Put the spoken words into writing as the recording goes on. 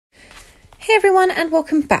Hey everyone, and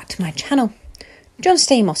welcome back to my channel. John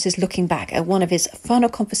Stamos is looking back at one of his final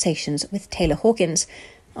conversations with Taylor Hawkins.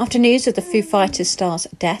 After news of the Foo Fighters star's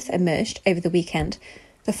death emerged over the weekend,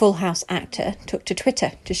 the Full House actor took to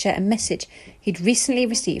Twitter to share a message he'd recently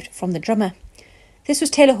received from the drummer. This was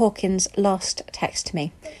Taylor Hawkins' last text to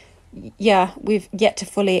me. "Yeah, we've yet to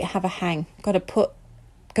fully have a hang. Gotta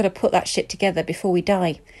put that shit together before we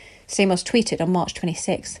die," Stamos tweeted on March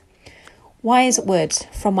 26th. Wise words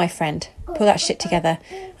from my friend. Put that shit together.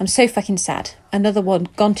 I'm so fucking sad. Another one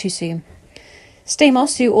gone too soon.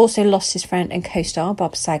 Stamos, who also lost his friend and co-star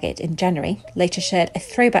Bob Saget in January, later shared a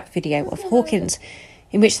throwback video of Hawkins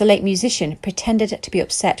in which the late musician pretended to be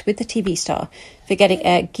upset with the TV star for getting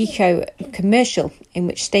a Geico commercial in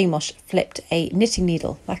which Stamos flipped a knitting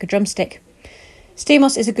needle like a drumstick.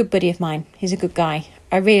 Stamos is a good buddy of mine. He's a good guy.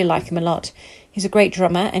 I really like him a lot. He's a great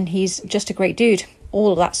drummer and he's just a great dude.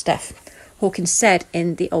 All of that stuff, Hawkins said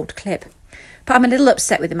in the old clip. But I'm a little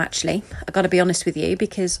upset with him, actually. I got to be honest with you,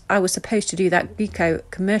 because I was supposed to do that Geico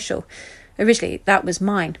commercial. Originally, that was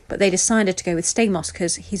mine, but they decided to go with Stamos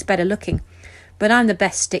because he's better looking. But I'm the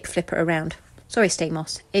best stick flipper around. Sorry,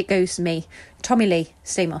 Stamos. It goes to me. Tommy Lee,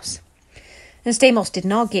 Stamos. And Stamos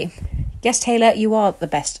didn't argue. Yes, Taylor, you are the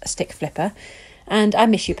best stick flipper. And I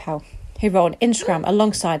miss you, pal. He wrote on Instagram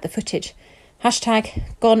alongside the footage. Hashtag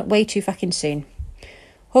gone way too fucking soon.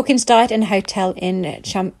 Hawkins died in a hotel in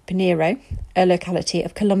Champinero, a locality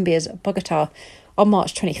of Colombia's Bogota, on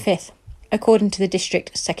March 25th. According to the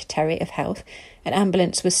District Secretary of Health, an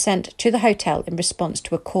ambulance was sent to the hotel in response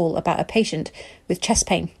to a call about a patient with chest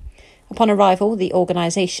pain. Upon arrival, the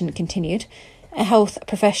organisation continued. A health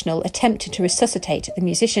professional attempted to resuscitate the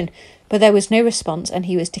musician, but there was no response and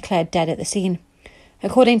he was declared dead at the scene.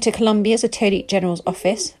 According to Colombia's Attorney General's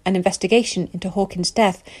office, an investigation into Hawkins'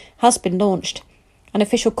 death has been launched. An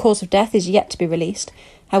official cause of death is yet to be released.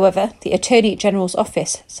 However, the Attorney General's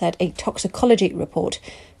office said a toxicology report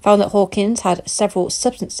found that Hawkins had several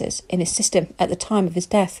substances in his system at the time of his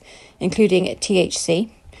death, including THC,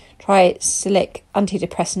 tricyclic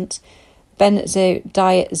antidepressants,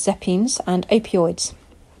 benzodiazepines, and opioids.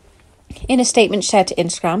 In a statement shared to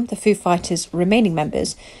Instagram, the Foo Fighters' remaining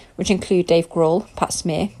members, which include Dave Grohl, Pat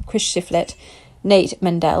Smear, Chris Shiflett, Nate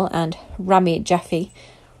Mendel, and Rami Jaffe,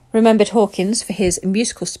 remembered Hawkins for his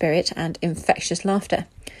musical spirit and infectious laughter,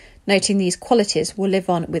 noting these qualities will live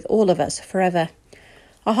on with all of us forever.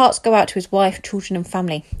 Our hearts go out to his wife, children and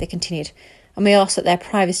family, they continued, and we ask that their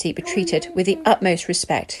privacy be treated with the utmost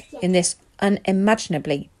respect in this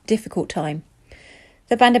unimaginably difficult time.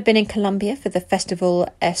 The band had been in Colombia for the festival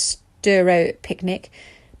Estero Picnic,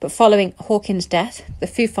 but following Hawkins' death, the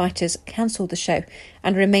Foo Fighters cancelled the show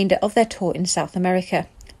and the remainder of their tour in South America,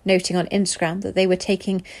 noting on Instagram that they were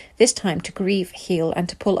taking this time to grieve, heal and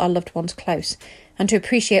to pull our loved ones close and to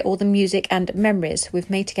appreciate all the music and memories we've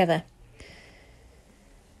made together.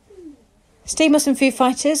 Stamos and Foo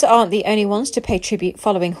Fighters aren't the only ones to pay tribute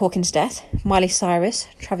following Hawkins' death. Miley Cyrus,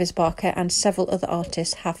 Travis Barker and several other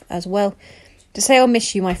artists have as well. To say I'll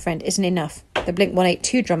miss you, my friend, isn't enough, the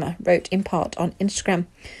Blink-182 drummer wrote in part on Instagram.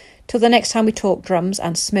 Till the next time we talk drums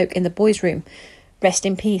and smoke in the boys' room, rest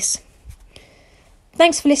in peace.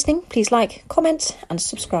 Thanks for listening. Please like, comment and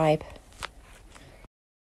subscribe.